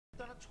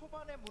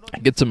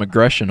get some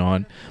aggression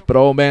on. But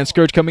oh man,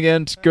 Scourge coming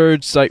in.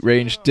 Scourge sight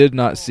range did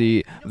not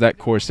see that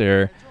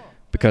Corsair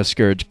because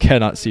Scourge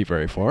cannot see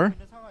very far.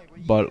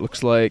 But it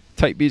looks like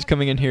Type B's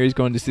coming in here. He's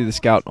going to see the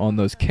scout on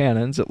those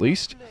cannons at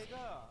least.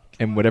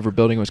 And whatever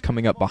building was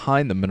coming up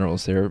behind the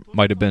minerals there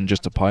might have been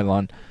just a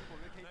pylon.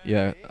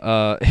 Yeah,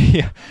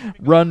 yeah.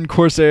 Run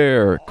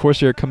Corsair.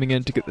 Corsair coming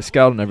in to get the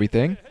scout and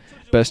everything.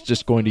 BeSt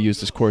just going to use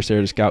this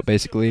Corsair to scout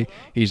basically.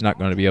 He's not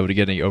going to be able to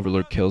get any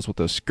Overlord kills with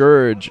the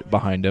Scourge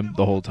behind him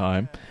the whole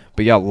time.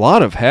 But yeah, a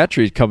lot of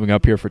hatcheries coming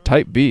up here for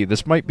Type B.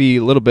 This might be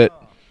a little bit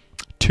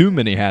too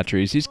many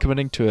hatcheries. He's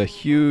committing to a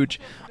huge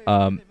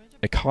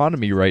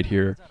economy right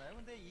here.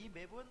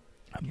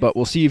 But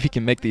we'll see if he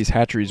can make these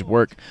hatcheries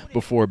work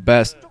before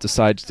BeSt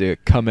decides to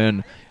come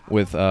in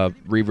with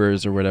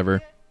Reavers or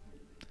whatever.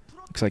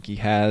 Looks like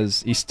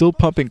he's still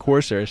pumping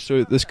Corsair,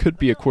 so this could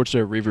be a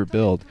Corsair Reaver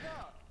build.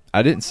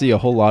 I didn't see a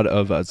whole lot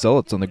of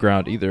Zealots on the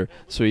ground either,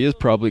 so he is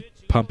probably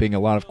pumping a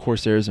lot of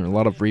Corsairs and a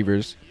lot of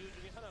Reavers.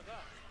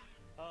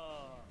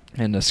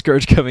 And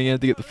Scourge coming in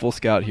to get the full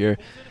scout here.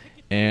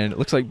 And it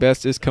looks like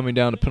BeSt is coming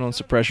down to put on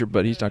some pressure,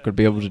 but he's not going to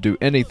be able to do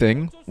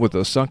anything with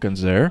those Sunkens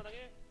there.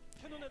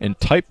 And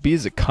Type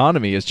B's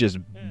economy is just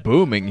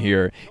booming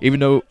here, even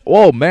though,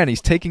 oh man,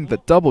 he's taking the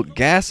double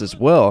gas as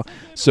well.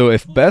 So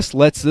if BeSt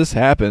lets this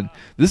happen,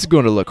 this is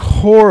going to look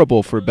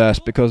horrible for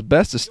BeSt, because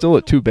BeSt is still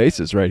at 2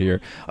 bases right here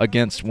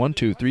against 1,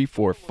 2, 3,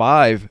 4,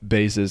 5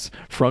 bases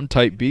from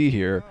Type B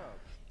here.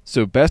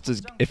 So BeSt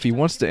is, if he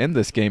wants to end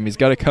this game, he's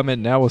got to come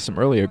in now with some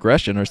early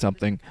aggression or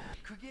something.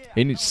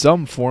 He needs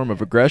some form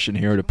of aggression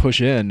here to push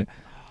in.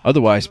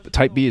 Otherwise,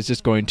 Type B is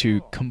just going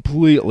to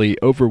completely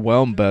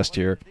overwhelm BeSt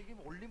here.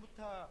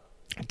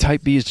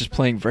 Type B is just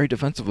playing very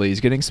defensively. He's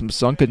getting some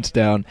Sunkens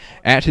down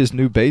at his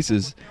new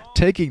bases,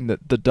 taking the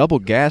double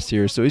gas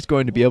here, so he's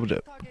going to be able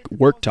to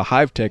work to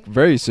Hive Tech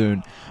very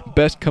soon.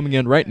 BeSt coming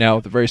in right now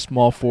with a very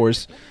small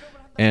force,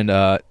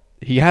 and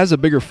he has a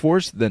bigger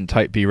force than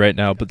Type B right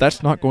now, but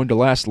that's not going to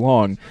last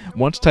long.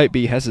 Once Type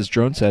B has his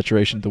drone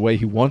saturation the way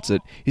he wants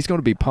it, he's going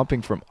to be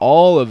pumping from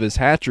all of his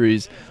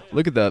hatcheries.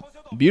 Look at the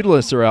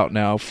Mutalisks are out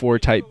now for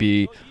Type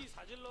B.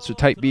 So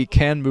Type B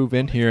can move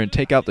in here and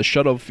take out the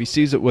shuttle if he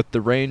sees it with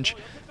the range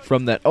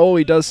from that. Oh,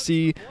 he does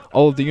see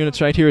all of the units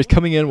right here. He's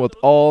coming in with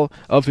all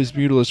of his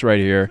Mutalisks right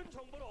here.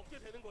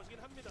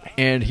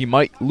 And he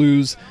might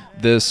lose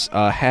this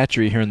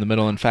hatchery here in the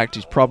middle. In fact,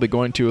 he's probably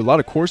going to. A lot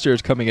of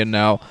Corsairs coming in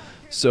now.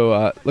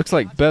 So looks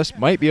like BeSt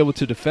might be able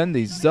to defend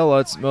these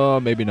Zealots. Oh,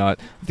 maybe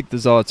not. I think the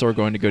Zealots are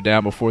going to go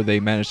down before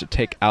they manage to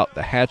take out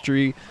the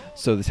hatchery.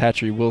 So this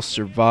hatchery will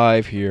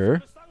survive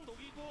here.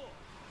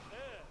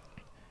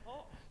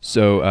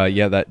 So,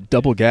 yeah, that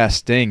double gas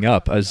staying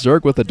up. A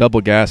Zerg with a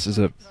double gas is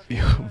a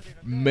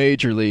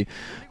majorly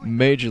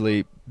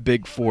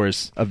big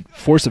force, a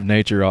force of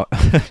nature,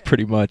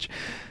 pretty much.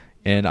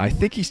 And I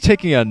think he's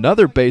taking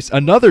another base,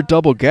 another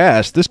double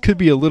gas. This could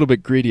be a little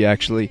bit greedy,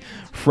 actually,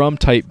 from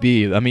Type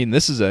B. I mean,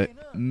 this is a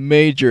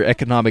major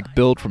economic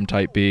build from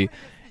Type B.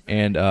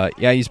 And,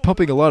 yeah, he's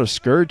pumping a lot of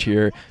Scourge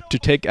here to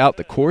take out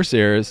the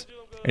Corsairs.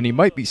 And he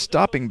might be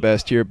stopping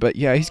BeSt here, but,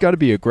 yeah, he's got to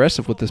be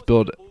aggressive with this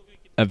build.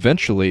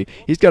 Eventually,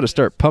 he's got to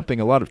start pumping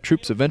a lot of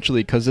troops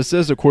eventually, because this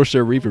is a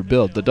Corsair Reaver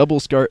build. The double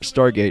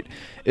Stargate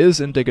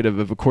is indicative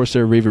of a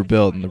Corsair Reaver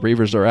build, and the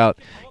Reavers are out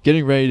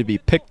getting ready to be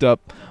picked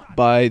up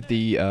by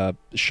the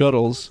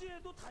shuttles.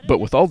 But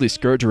with all these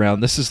Scourge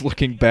around, this is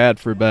looking bad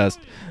for BeSt.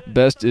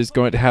 BeSt is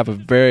going to have a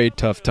very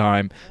tough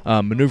time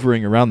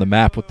maneuvering around the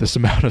map with this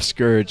amount of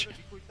Scourge.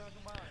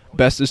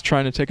 BeSt is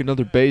trying to take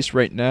another base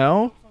right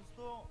now,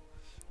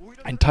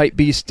 and Type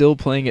B still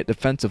playing it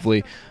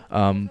defensively,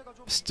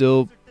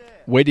 still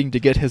waiting to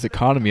get his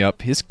economy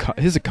up. His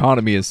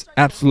economy is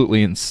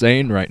absolutely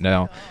insane right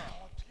now.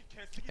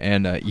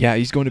 And yeah,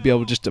 he's going to be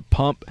able just to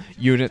pump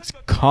units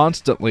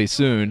constantly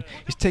soon.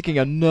 He's taking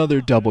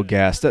another double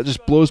gas. That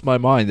just blows my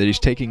mind that he's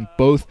taking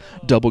both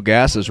double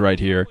gases right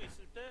here.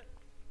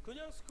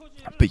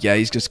 But yeah,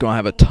 he's just going to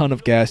have a ton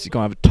of gas. He's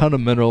going to have a ton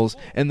of minerals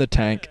in the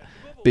tank.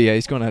 But yeah,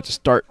 he's going to have to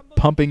start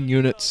pumping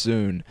units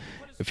soon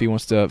if he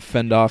wants to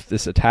fend off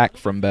this attack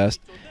from BeSt.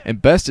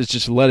 And BeSt is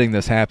just letting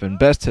this happen.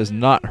 BeSt has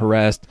not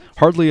harassed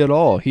hardly at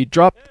all. He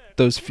dropped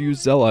those few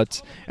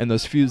Zealots, and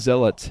those few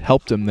Zealots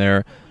helped him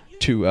there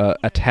to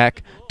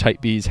attack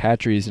Type B's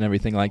hatcheries and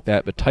everything like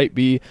that. But Type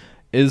B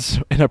is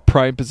in a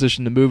prime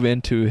position to move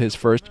into his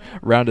first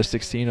round of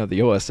 16 of the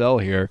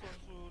OSL here,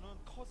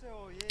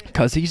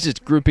 because he's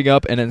just grouping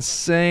up an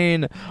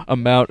insane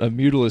amount of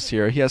Mutalisks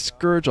here. He has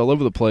Scourge all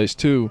over the place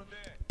too,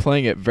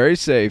 playing it very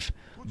safe.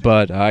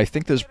 But I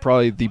think this is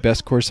probably the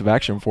best course of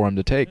action for him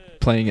to take,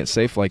 playing it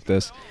safe like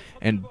this.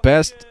 And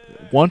BeSt,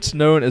 once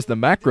known as the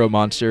macro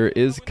monster,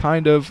 is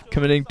kind of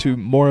committing to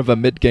more of a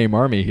mid-game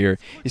army here.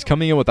 He's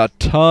coming in with a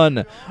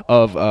ton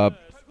of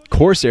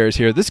Corsairs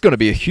here. This is going to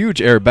be a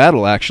huge air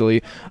battle,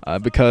 actually,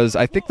 because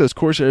I think those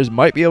Corsairs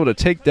might be able to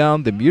take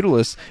down the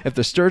Mutalisks if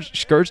the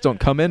Scourge don't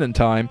come in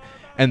time.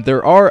 And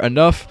there are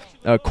enough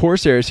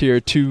Corsairs here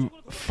to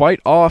fight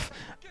off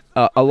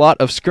a lot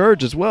of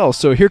Scourge as well.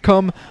 So here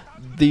come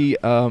the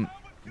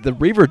the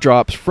Reaver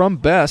drops from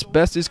BeSt.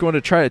 BeSt is going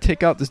to try to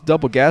take out this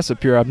double gas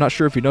up here. I'm not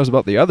sure if he knows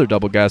about the other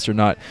double gas or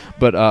not,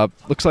 but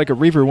looks like a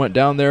Reaver went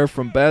down there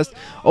from BeSt.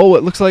 Oh,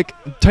 it looks like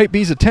Type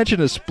B's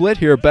attention is split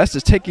here. BeSt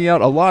is taking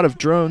out a lot of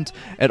drones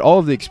at all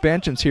of the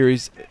expansions here.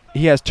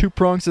 He has 2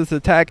 prongs to this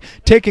attack,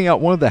 taking out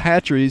one of the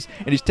hatcheries,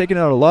 and he's taking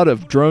out a lot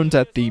of drones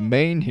at the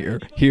main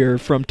here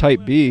from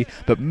Type B.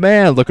 But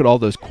man, look at all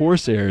those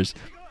Corsairs.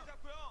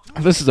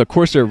 This is a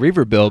Corsair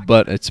Reaver build,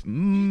 but it's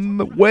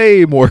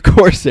way more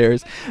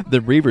Corsairs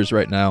than Reavers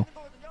right now.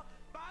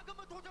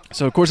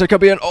 So Corsair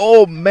coming in.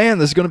 Oh man,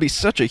 this is going to be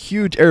such a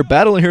huge air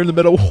battle here in the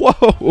middle.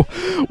 Whoa,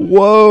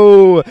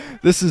 whoa!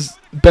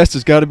 BeSt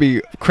has got to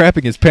be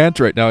crapping his pants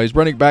right now. He's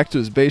running back to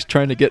his base,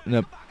 trying to get in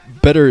a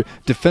better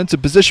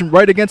defensive position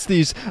right against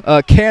these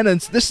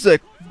cannons. This is a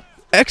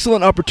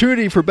excellent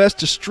opportunity for BeSt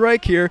to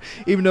strike here,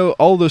 even though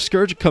all those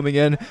Scourge are coming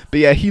in. But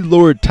yeah, he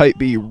lured Type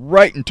B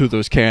right into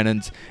those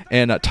cannons,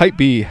 and Type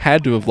B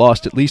had to have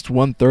lost at least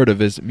 1/3 of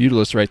his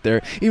Mutalisk right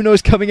there. Even though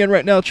he's coming in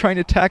right now trying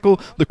to tackle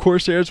the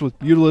Corsairs with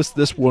Mutalisk,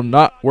 this will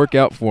not work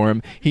out for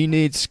him. He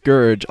needs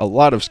Scourge, a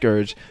lot of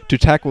Scourge, to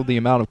tackle the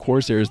amount of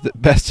Corsairs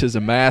that BeSt has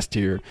amassed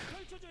here.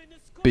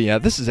 But yeah,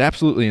 this is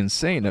absolutely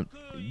insane. I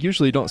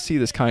usually don't see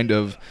this kind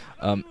of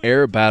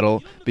air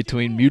battle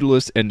between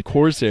Mutalisks and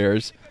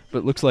Corsairs, but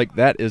it looks like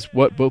that is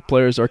what both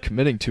players are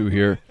committing to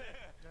here.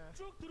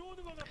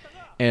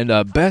 And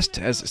BeSt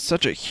has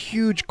such a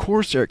huge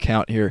Corsair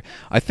count here.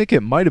 I think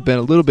it might have been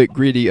a little bit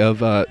greedy of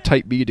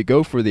Type B to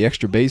go for the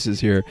extra bases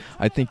here.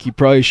 I think he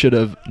probably should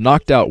have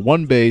knocked out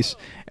 1 base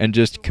and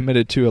just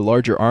committed to a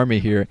larger army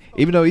here.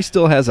 Even though he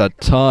still has a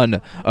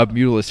ton of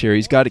Mutalisks here,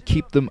 he's got to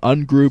keep them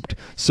ungrouped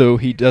so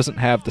he doesn't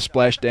have the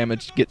splash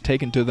damage get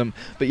taken to them.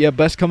 But yeah,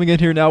 BeSt coming in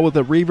here now with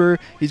a Reaver.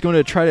 He's going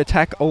to try to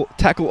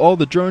tackle all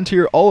the drones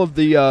here. All of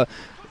the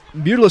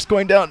Mutalisks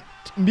going down.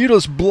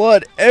 Mutalisk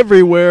blood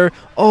everywhere.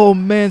 Oh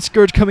man,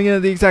 Scourge coming in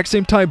at the exact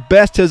same time.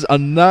 BeSt has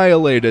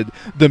annihilated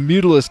the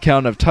Mutalisk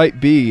count of Type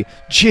B.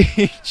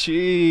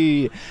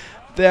 GG.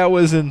 That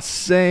was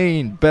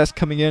insane. BeSt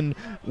coming in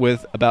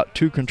with about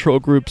 2 control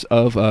groups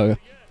of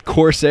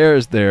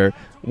Corsairs there.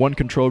 1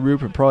 control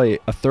group and probably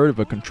 1/3 of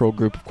a control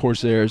group of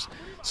Corsairs.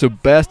 So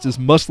BeSt is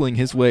muscling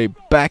his way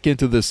back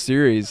into this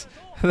series.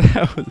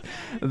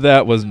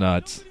 That was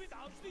nuts.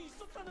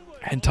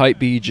 And Type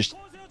B just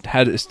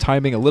had his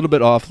timing a little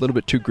bit off, a little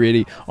bit too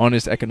greedy on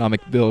his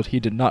economic build. He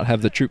did not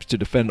have the troops to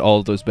defend all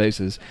of those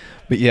bases.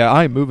 But yeah,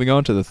 I'm moving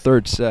on to the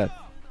 3rd set.